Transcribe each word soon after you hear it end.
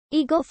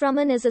Igor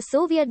Fruman is a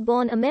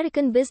Soviet-born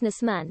American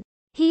businessman.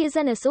 He is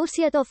an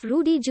associate of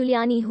Rudy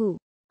Giuliani who,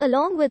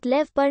 along with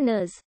Lev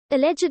Parnas,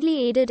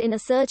 allegedly aided in a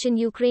search in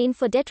Ukraine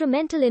for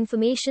detrimental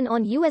information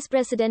on U.S.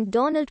 President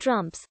Donald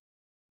Trump's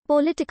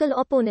political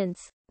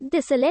opponents.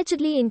 This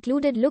allegedly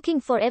included looking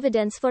for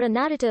evidence for a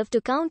narrative to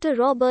counter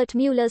Robert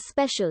Mueller's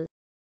special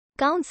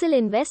counsel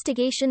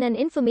investigation and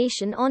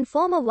information on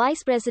former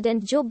Vice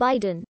President Joe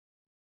Biden.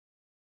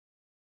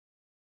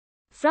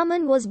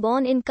 Fruman was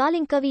born in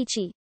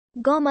Kalinkavichi,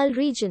 Gomel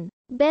region,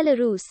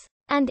 Belarus,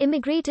 and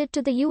immigrated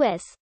to the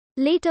U.S.,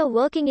 later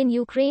working in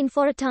Ukraine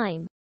for a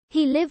time.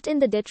 He lived in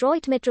the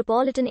Detroit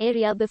metropolitan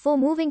area before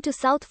moving to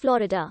South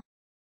Florida.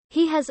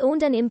 He has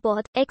owned an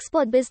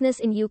import-export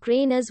business in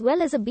Ukraine as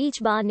well as a beach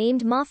bar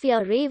named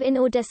Mafia Rave in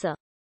Odessa,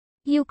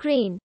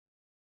 Ukraine.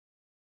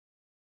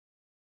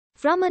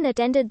 Fruman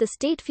attended the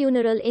state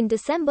funeral in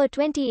December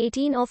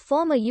 2018 of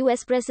former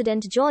U.S.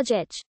 President George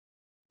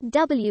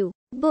H.W.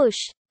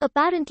 Bush,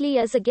 apparently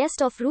as a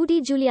guest of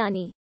Rudy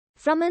Giuliani.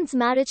 Fruman's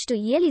marriage to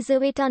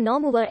Yelizaveta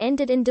Naumova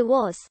ended in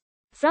divorce.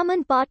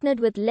 Fruman partnered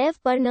with Lev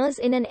Parnas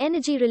in an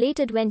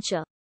energy-related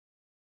venture.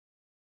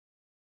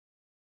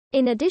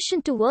 In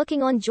addition to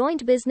working on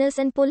joint business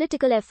and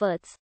political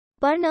efforts,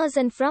 Parnas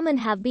and Fruman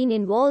have been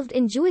involved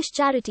in Jewish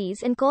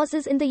charities and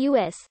causes in the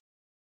U.S.,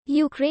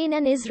 Ukraine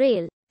and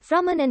Israel.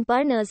 Fruman and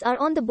Parnas are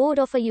on the board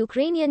of a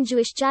Ukrainian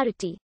Jewish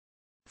charity,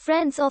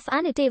 Friends of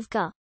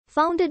Anatevka,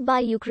 founded by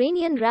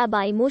Ukrainian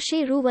Rabbi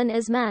Moshe Reuven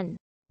Azman,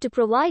 to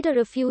provide a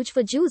refuge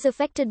for Jews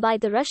affected by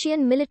the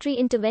Russian military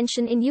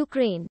intervention in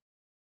Ukraine.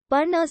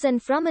 Parnas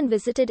and Fruman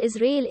visited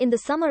Israel in the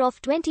summer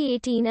of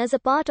 2018 as a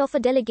part of a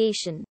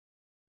delegation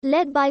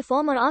led by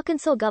former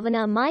Arkansas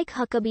Governor Mike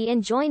Huckabee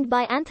and joined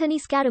by Anthony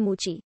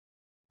Scaramucci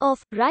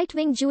of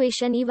right-wing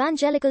Jewish and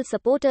evangelical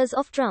supporters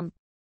of Trump.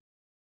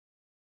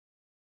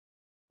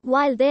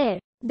 While there,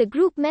 the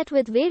group met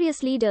with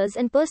various leaders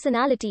and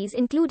personalities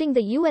including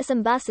the U.S.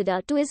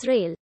 ambassador to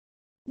Israel,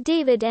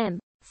 David M.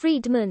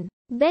 Friedman,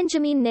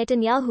 Benjamin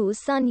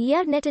Netanyahu's son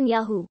Yair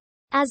Netanyahu,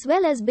 as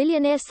well as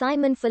billionaire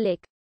Simon Falik,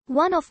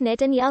 one of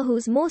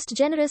Netanyahu's most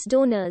generous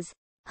donors.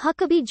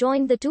 Huckabee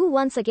joined the two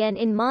once again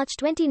in March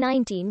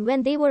 2019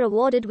 when they were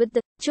awarded with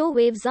the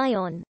Wave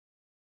Zion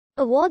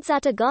Awards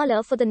at a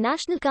gala for the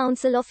National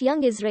Council of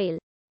Young Israel,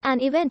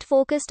 an event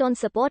focused on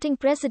supporting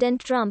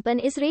President Trump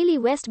and Israeli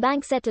West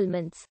Bank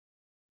settlements.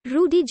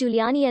 Rudy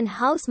Giuliani and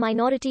House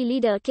Minority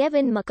Leader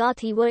Kevin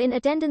McCarthy were in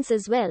attendance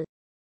as well.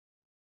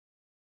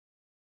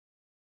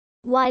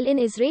 While in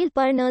Israel,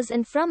 Parnas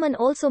and Fruman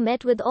also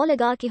met with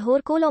oligarch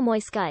Ihor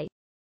Kolomoisky,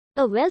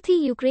 a wealthy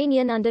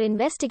Ukrainian under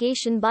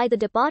investigation by the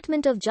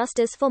Department of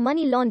Justice for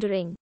money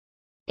laundering.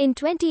 In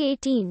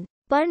 2018,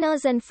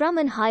 Parnas and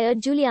Fruman hired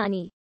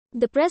Giuliani,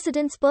 the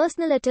president's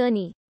personal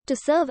attorney, to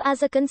serve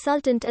as a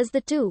consultant as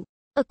the two,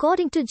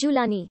 according to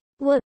Giuliani,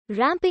 were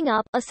ramping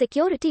up a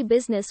security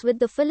business with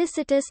the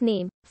felicitous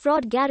name,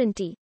 Fraud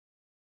Guarantee.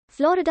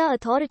 Florida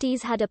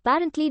authorities had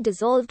apparently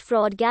dissolved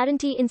Fraud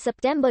Guarantee in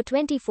September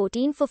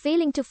 2014 for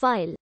failing to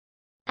file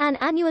an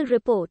annual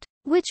report,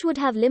 which would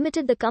have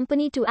limited the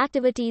company to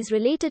activities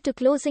related to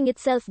closing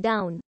itself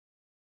down.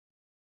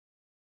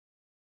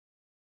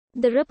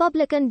 The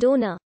Republican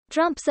donor,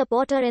 Trump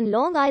supporter and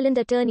Long Island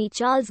attorney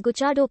Charles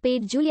Guccciardo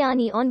paid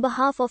Giuliani on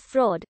behalf of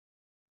Fraud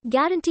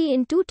Guarantee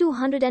in two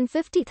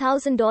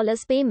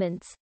 $250,000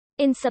 payments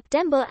in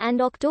September and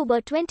October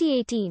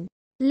 2018.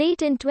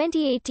 Late in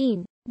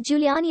 2018,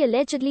 Giuliani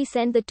allegedly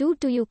sent the two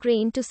to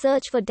Ukraine to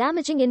search for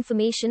damaging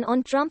information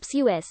on Trump's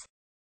U.S.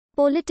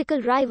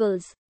 political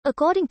rivals.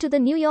 According to the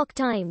New York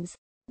Times,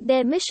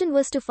 their mission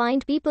was to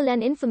find people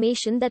and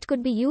information that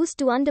could be used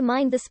to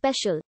undermine the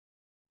special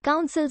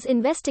counsel's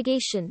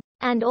investigation,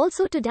 and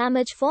also to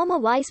damage former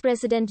Vice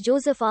President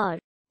Joseph R.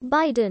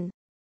 Biden.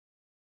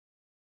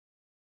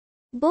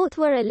 Both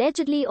were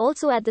allegedly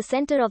also at the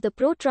center of the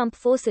pro-Trump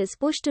forces'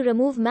 push to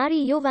remove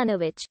Mary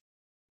Yovanovitch,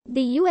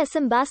 the U.S.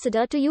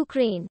 ambassador to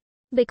Ukraine,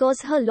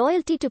 because her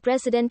loyalty to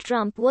President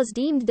Trump was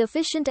deemed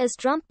deficient as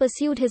Trump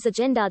pursued his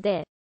agenda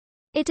there.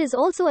 It is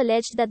also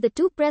alleged that the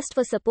two pressed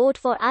for support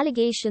for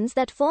allegations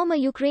that former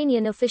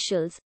Ukrainian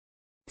officials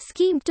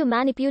schemed to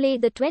manipulate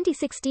the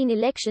 2016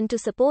 election to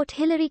support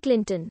Hillary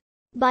Clinton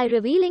by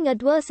revealing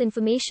adverse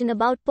information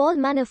about Paul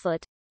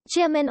Manafort,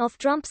 chairman of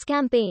Trump's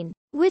campaign,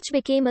 which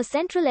became a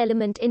central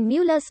element in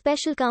Mueller's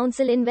special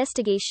counsel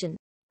investigation.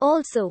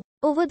 Also,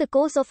 over the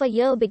course of a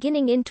year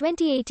beginning in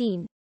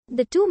 2018,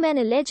 the two men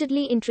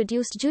allegedly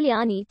introduced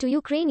Giuliani to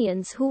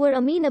Ukrainians who were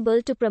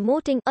amenable to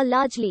promoting a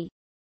largely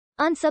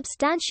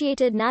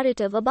unsubstantiated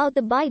narrative about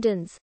the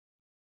Bidens.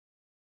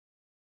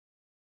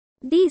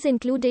 These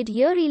included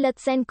Yuri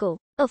Lutsenko,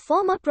 a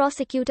former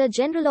prosecutor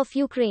general of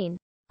Ukraine,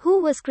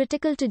 who was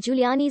critical to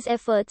Giuliani's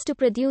efforts to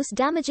produce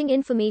damaging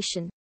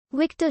information.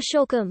 Viktor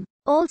Shokum,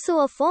 also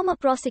a former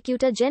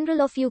prosecutor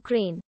general of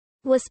Ukraine,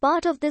 was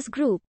part of this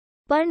group.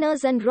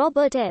 Parnas and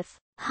Robert F.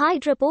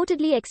 Hyde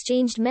reportedly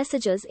exchanged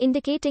messages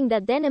indicating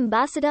that then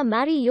Ambassador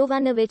Mary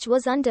Yovanovitch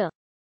was under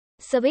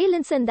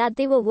surveillance and that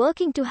they were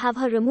working to have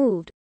her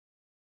removed.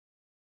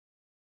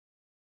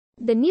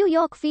 The New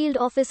York field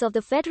office of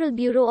the Federal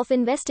Bureau of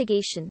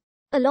Investigation,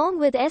 along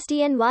with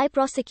SDNY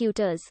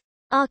prosecutors,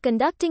 are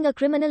conducting a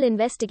criminal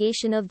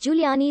investigation of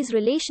Giuliani's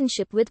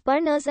relationship with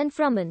Parnas and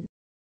Fruman.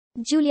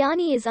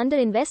 Giuliani is under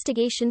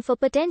investigation for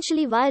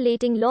potentially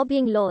violating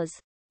lobbying laws.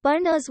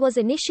 Parnas was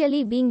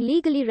initially being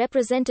legally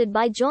represented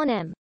by John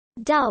M.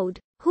 Dowd,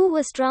 who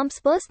was Trump's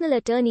personal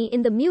attorney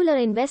in the Mueller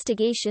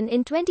investigation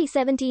in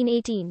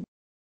 2017-18.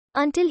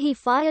 Until he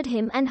fired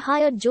him and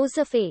hired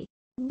Joseph A.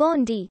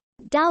 Bondi.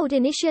 Dowd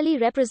initially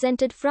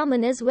represented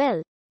Fruman as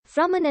well.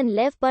 Fruman and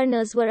Lev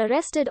Parnas were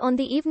arrested on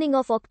the evening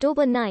of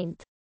October 9,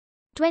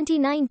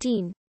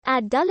 2019,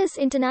 at Dulles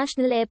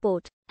International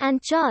Airport,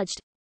 and charged